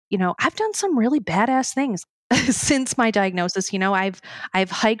I've done some really badass things since my diagnosis. I've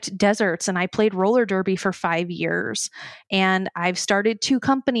hiked deserts and I played roller derby for 5 years, and I've started 2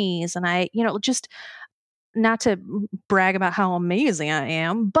 companies, and just not to brag about how amazing I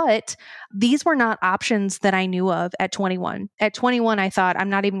am, but these were not options that I knew of at 21. At 21, I thought, I'm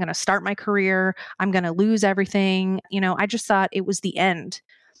not even going to start my career. I'm going to lose everything. I just thought it was the end.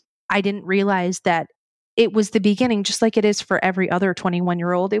 I didn't realize that it was the beginning, just like it is for every other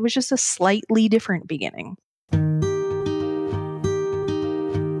 21-year-old. It was just a slightly different beginning.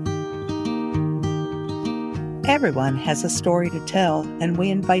 Everyone has a story to tell, and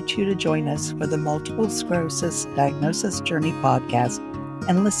we invite you to join us for the Multiple Sclerosis Diagnosis Journey podcast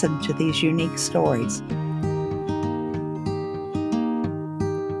and listen to these unique stories.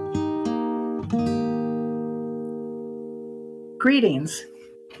 Greetings.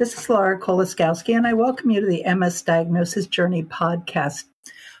 This is Laura Koliskowski, and I welcome you to the MS Diagnosis Journey podcast.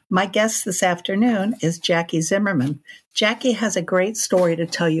 My guest this afternoon is Jackie Zimmerman. Jackie has a great story to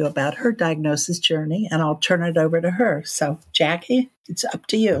tell you about her diagnosis journey, and I'll turn it over to her. So, Jackie, it's up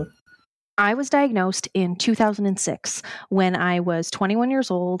to you. I was diagnosed in 2006 when I was 21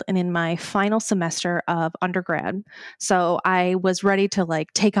 years old and in my final semester of undergrad. So I was ready to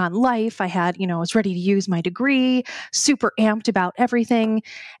take on life. I was ready to use my degree, super amped about everything.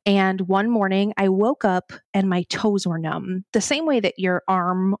 And one morning I woke up and my toes were numb, the same way that your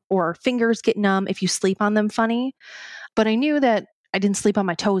arm or fingers get numb if you sleep on them funny. But I knew that I didn't sleep on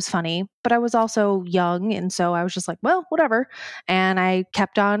my toes funny, but I was also young. And so I was just like, well, whatever. And I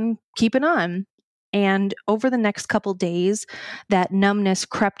kept on keeping on. And over the next couple days, that numbness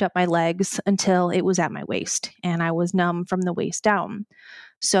crept up my legs until it was at my waist, and I was numb from the waist down.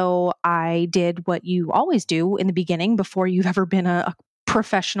 So I did what you always do in the beginning before you've ever been a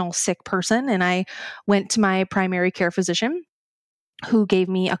professional sick person. And I went to my primary care physician, who gave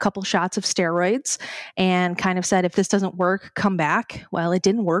me a couple shots of steroids and kind of said, if this doesn't work, come back. Well, it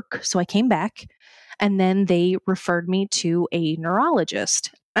didn't work. So I came back, and then they referred me to a neurologist.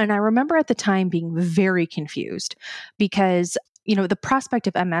 And I remember at the time being very confused because, the prospect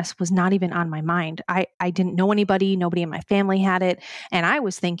of MS was not even on my mind. I didn't know anybody. Nobody in my family had it. And I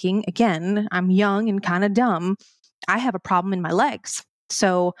was thinking, again, I'm young and kind of dumb. I have a problem in my legs.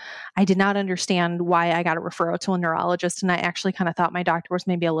 So I did not understand why I got a referral to a neurologist. And I actually kind of thought my doctor was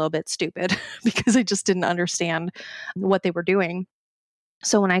maybe a little bit stupid because I just didn't understand what they were doing.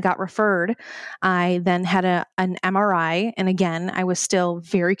 So when I got referred, I then had an MRI. And again, I was still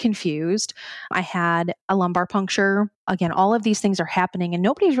very confused. I had a lumbar puncture. Again, all of these things are happening and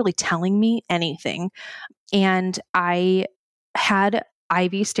nobody's really telling me anything. And I had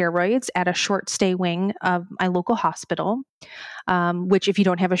IV steroids at a short stay wing of my local hospital, which if you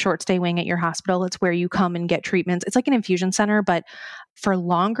don't have a short stay wing at your hospital, it's where you come and get treatments. It's like an infusion center, but for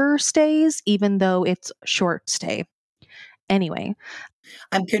longer stays, even though it's short stay. Anyway.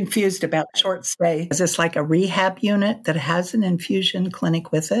 I'm confused about short stay. Is this like a rehab unit that has an infusion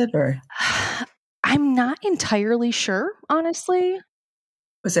clinic with it, or? I'm not entirely sure, honestly.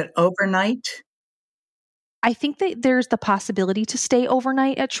 Was it overnight? I think that there's the possibility to stay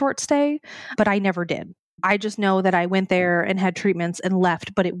overnight at short stay, but I never did. I just know that I went there and had treatments and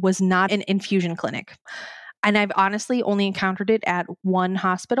left, but it was not an infusion clinic. And I've honestly only encountered it at one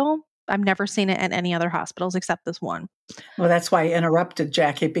hospital. I've never seen it at any other hospitals except this one. Well, that's why I interrupted,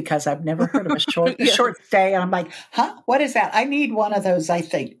 Jackie, because I've never heard of a short Yes. short stay. And I'm like, huh? What is that? I need one of those, I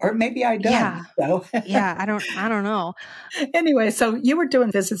think. Or maybe I don't. Yeah. So. Yeah, I don't know. Anyway, so you were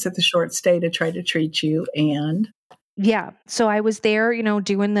doing visits at the short stay to try to treat you, and? Yeah. So I was there,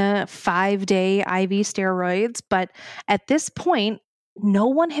 doing the 5-day IV steroids. But at this point, no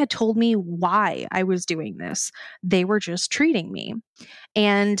one had told me why I was doing this. They were just treating me.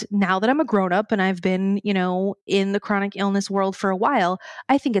 And now that I'm a grown up and I've been, in the chronic illness world for a while,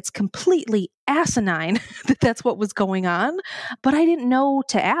 I think it's completely asinine that that's what was going on. But I didn't know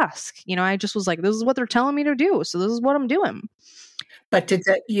to ask. I just was like, this is what they're telling me to do. So this is what I'm doing. But did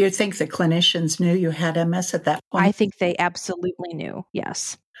you think the clinicians knew you had MS at that point? I think they absolutely knew.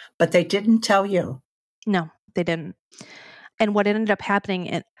 Yes. But they didn't tell you? No, they didn't. And what ended up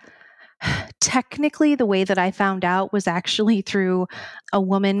happening, technically the way that I found out was actually through a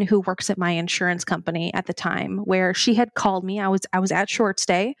woman who works at my insurance company at the time, where she had called me. I was at short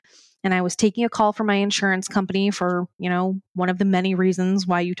stay and I was taking a call from my insurance company for, one of the many reasons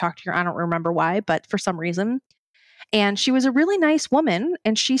why you talk to I don't remember why, but for some reason. And she was a really nice woman.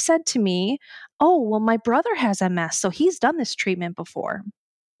 And she said to me, oh, well, my brother has MS, so he's done this treatment before.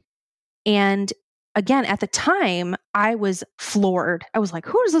 And again, at the time, I was floored. I was like,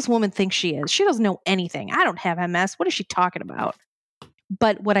 who does this woman think she is? She doesn't know anything. I don't have MS. What is she talking about?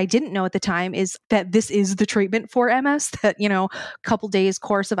 But what I didn't know at the time is that this is the treatment for MS, that, a couple days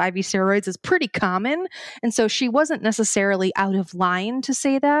course of IV steroids is pretty common. And so she wasn't necessarily out of line to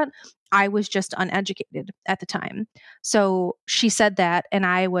say that. I was just uneducated at the time. So she said that, and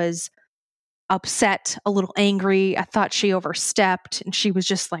I was upset, a little angry. I thought she overstepped, and she was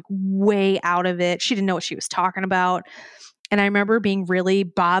just like way out of it. She didn't know what she was talking about. And I remember being really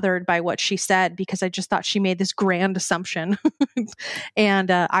bothered by what she said because I just thought she made this grand assumption. And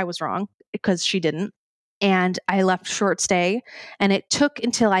I was wrong because she didn't. And I left short stay. And it took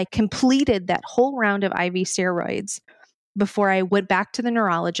until I completed that whole round of IV steroids before I went back to the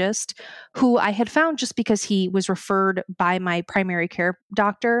neurologist, who I had found just because he was referred by my primary care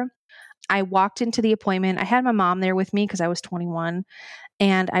doctor. I walked into the appointment. I had my mom there with me because I was 21.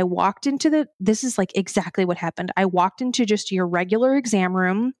 And I walked into this is like exactly what happened. I walked into just your regular exam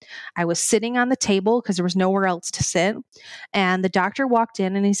room. I was sitting on the table because there was nowhere else to sit. And the doctor walked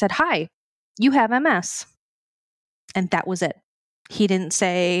in and he said, "Hi, you have MS." And that was it. He didn't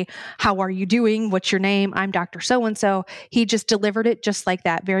say, "How are you doing? What's your name? I'm Dr. So-and-so." He just delivered it just like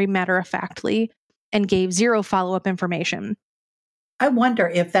that, very matter-of-factly, and gave zero follow-up information. I wonder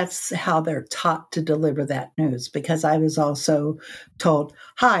if that's how they're taught to deliver that news, because I was also told,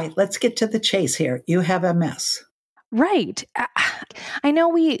 "Hi, let's get to the chase here. You have MS." Right. I know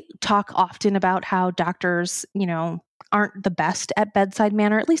we talk often about how doctors, aren't the best at bedside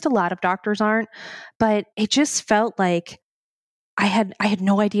manner. At least a lot of doctors aren't. But it just felt like I had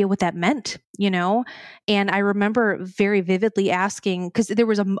no idea what that meant. And I remember very vividly asking, because there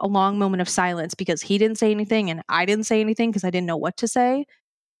was a long moment of silence because he didn't say anything and I didn't say anything because I didn't know what to say.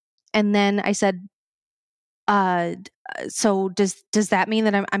 And then I said, so does that mean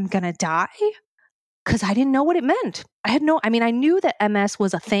that I'm gonna die? Because I didn't know what it meant. I knew that MS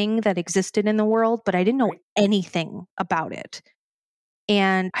was a thing that existed in the world, but I didn't know anything about it.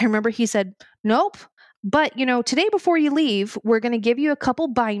 And I remember he said, "Nope. But, today before you leave, we're going to give you a couple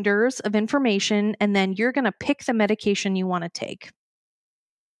binders of information, and then you're going to pick the medication you want to take."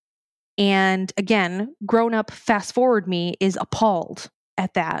 And again, grown up, fast forward me is appalled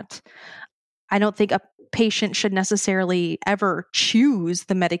at that. I don't think a patient should necessarily ever choose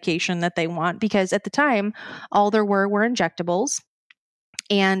the medication that they want, because at the time, all there were injectables.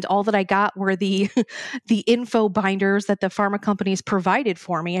 And all that I got were the the info binders that the pharma companies provided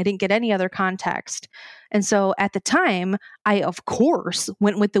for me. I didn't get any other context. And so at the time, I of course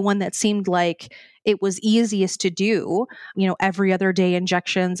went with the one that seemed like it was easiest to do, every other day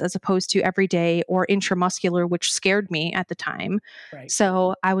injections as opposed to every day or intramuscular, which scared me at the time. Right.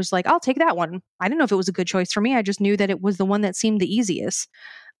 So I was like, I'll take that one. I didn't know if it was a good choice for me. I just knew that it was the one that seemed the easiest.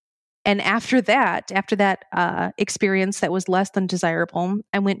 And after that experience that was less than desirable,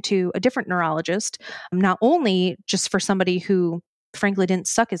 I went to a different neurologist, not only just for somebody who frankly didn't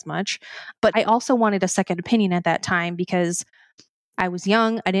suck as much, but I also wanted a second opinion at that time because I was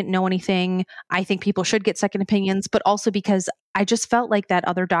young. I didn't know anything. I think people should get second opinions, but also because I just felt like that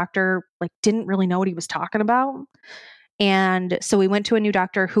other doctor didn't really know what he was talking about. And so we went to a new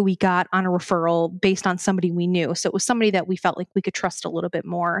doctor who we got on a referral based on somebody we knew. So it was somebody that we felt like we could trust a little bit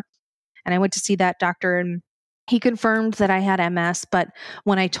more. And I went to see that doctor and he confirmed that I had MS. But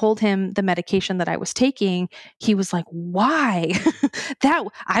when I told him the medication that I was taking, he was like, "Why? That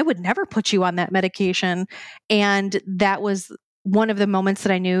I would never put you on that medication." And that was one of the moments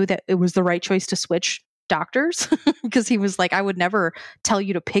that I knew that it was the right choice to switch doctors because he was like, "I would never tell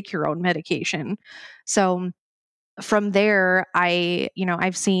you to pick your own medication." So from there,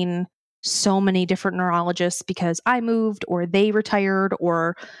 I've seen so many different neurologists because I moved or they retired,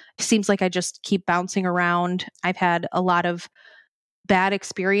 or it seems like I just keep bouncing around. I've had a lot of bad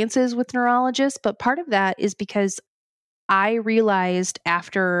experiences with neurologists, but part of that is because I realized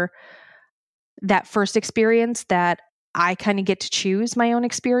after that first experience that I kind of get to choose my own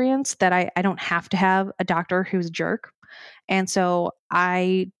experience, that I don't have to have a doctor who's a jerk. And so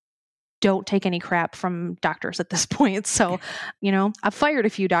I don't take any crap from doctors at this point. So, I've fired a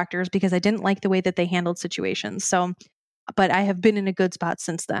few doctors because I didn't like the way that they handled situations. So, but I have been in a good spot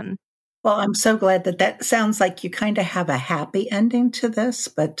since then. Well, I'm so glad that sounds like you kind of have a happy ending to this,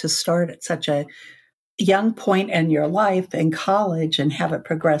 but to start at such a young point in your life in college and have it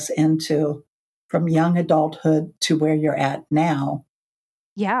progress into from young adulthood to where you're at now.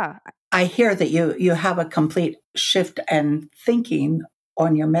 Yeah, I hear that you have a complete shift and thinking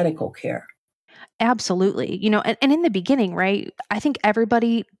on your medical care. absolutely. And in the beginning, right? I think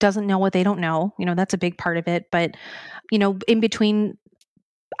everybody doesn't know what they don't know. That's a big part of it. But, in between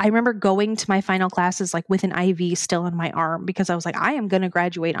I remember going to my final classes like with an IV still in my arm because I was like, I am going to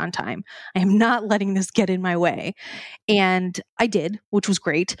graduate on time. I am not letting this get in my way. And I did, which was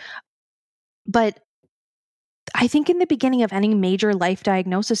great. But I think in the beginning of any major life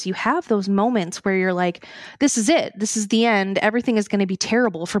diagnosis, you have those moments where you're like, this is it. This is the end. Everything is going to be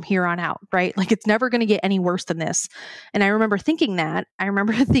terrible from here on out, right? Like it's never going to get any worse than this. And I remember thinking that. I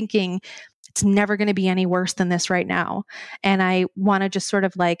remember thinking, it's never going to be any worse than this right now. And I want to just sort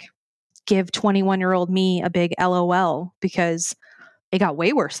of like give 21-year-old me a big LOL because it got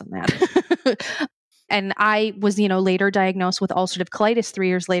way worse than that. And I was, later diagnosed with ulcerative colitis 3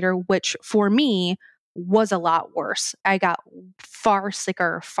 years later, which for me was a lot worse. I got far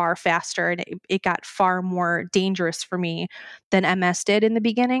sicker, far faster, and it got far more dangerous for me than MS did in the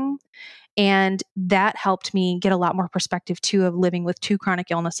beginning. And that helped me get a lot more perspective too of living with two chronic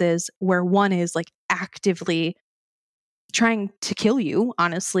illnesses where one is like actively trying to kill you,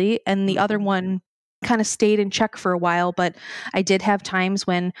 honestly, and the other one kind of stayed in check for a while. But I did have times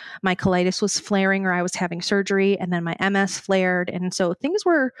when my colitis was flaring or I was having surgery, and then my MS flared. And so things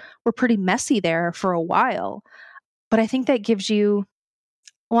were pretty messy there for a while. But I think that gives you,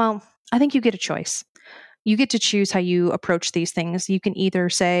 well, I think you get a choice. You get to choose how you approach these things. You can either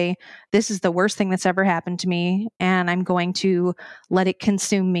say, this is the worst thing that's ever happened to me, and I'm going to let it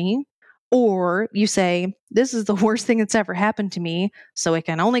consume me. Or you say, this is the worst thing that's ever happened to me, so it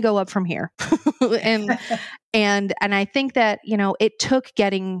can only go up from here. and I think that, it took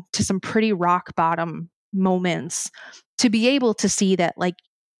getting to some pretty rock bottom moments to be able to see that like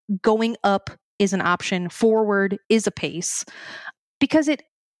going up is an option, forward is a pace, because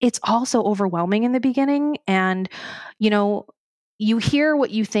it's also overwhelming in the beginning. And, you hear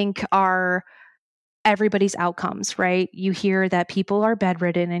what you think are everybody's outcomes, right? You hear that people are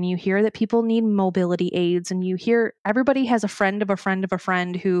bedridden, and you hear that people need mobility aids, and you hear everybody has a friend of a friend of a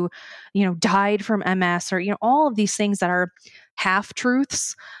friend who, died from MS, or, all of these things that are half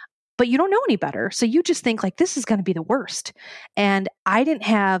truths, but you don't know any better. So you just think like, this is going to be the worst. And I didn't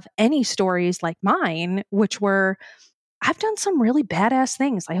have any stories like mine, which were, I've done some really badass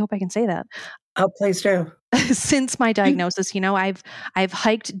things. I hope I can say that. Oh, please do. Since my diagnosis, I've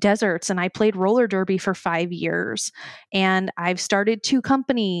hiked deserts, and I played roller derby for 5 years, and I've started 2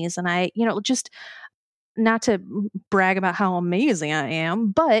 companies, and I, just not to brag about how amazing I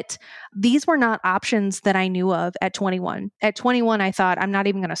am, but these were not options that I knew of at 21. At 21, I thought, I'm not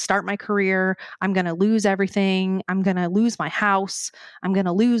even going to start my career. I'm going to lose everything. I'm going to lose my house. I'm going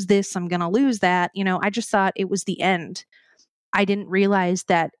to lose this. I'm going to lose that. I just thought it was the end. I didn't realize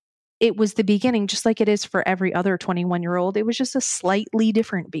that it was the beginning, just like it is for every other 21-year-old. It was just a slightly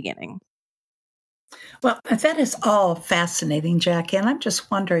different beginning. Well, that is all fascinating, Jackie. And I'm just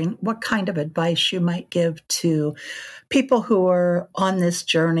wondering what kind of advice you might give to people who are on this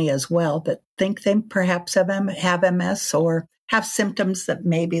journey as well, that think they perhaps have MS or have symptoms that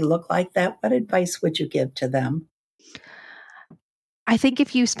maybe look like that. What advice would you give to them? I think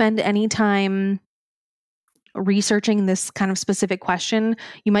if you spend any time researching this kind of specific question,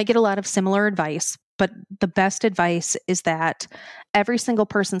 you might get a lot of similar advice. But the best advice is that every single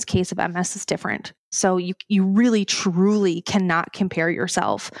person's case of MS is different. So you really, truly cannot compare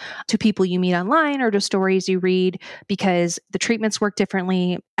yourself to people you meet online or to stories you read, because the treatments work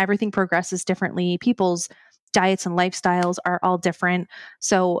differently. Everything progresses differently. People's diets and lifestyles are all different.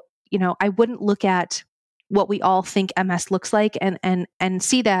 So, I wouldn't look at what we all think MS looks like and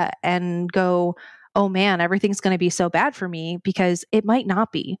see that and go, oh man, everything's going to be so bad for me, because it might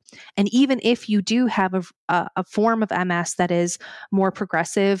not be. And even if you do have a form of MS that is more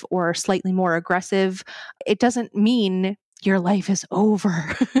progressive or slightly more aggressive, it doesn't mean your life is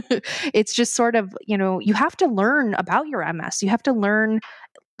over. It's just sort of, you have to learn about your MS. You have to learn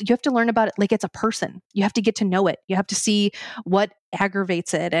about it like it's a person. You have to get to know it. You have to see what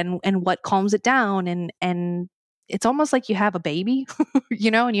aggravates it and what calms it down. And it's almost like you have a baby,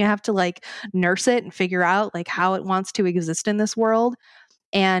 and you have to like nurse it and figure out like how it wants to exist in this world.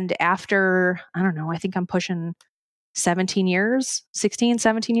 And after, I don't know, I think I'm pushing 17 years, 16,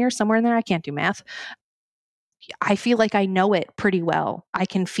 17 years, somewhere in there. I can't do math. I feel like I know it pretty well. I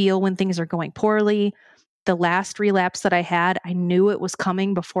can feel when things are going poorly. The last relapse that I had, I knew it was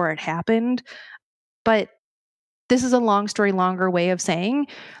coming before it happened. But this is a long story, longer way of saying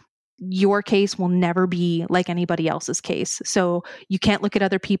your case will never be like anybody else's case. So you can't look at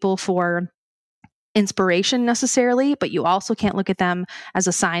other people for inspiration necessarily, but you also can't look at them as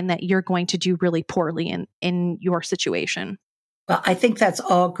a sign that you're going to do really poorly in your situation. Well, I think that's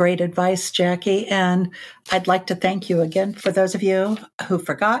all great advice, Jackie. And I'd like to thank you again. For those of you who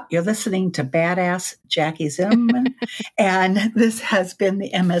forgot, you're listening to Badass Jackie Zimmerman. And this has been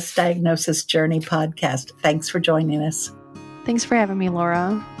the MS Diagnosis Journey podcast. Thanks for joining us. Thanks for having me,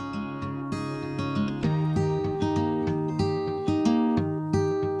 Laura.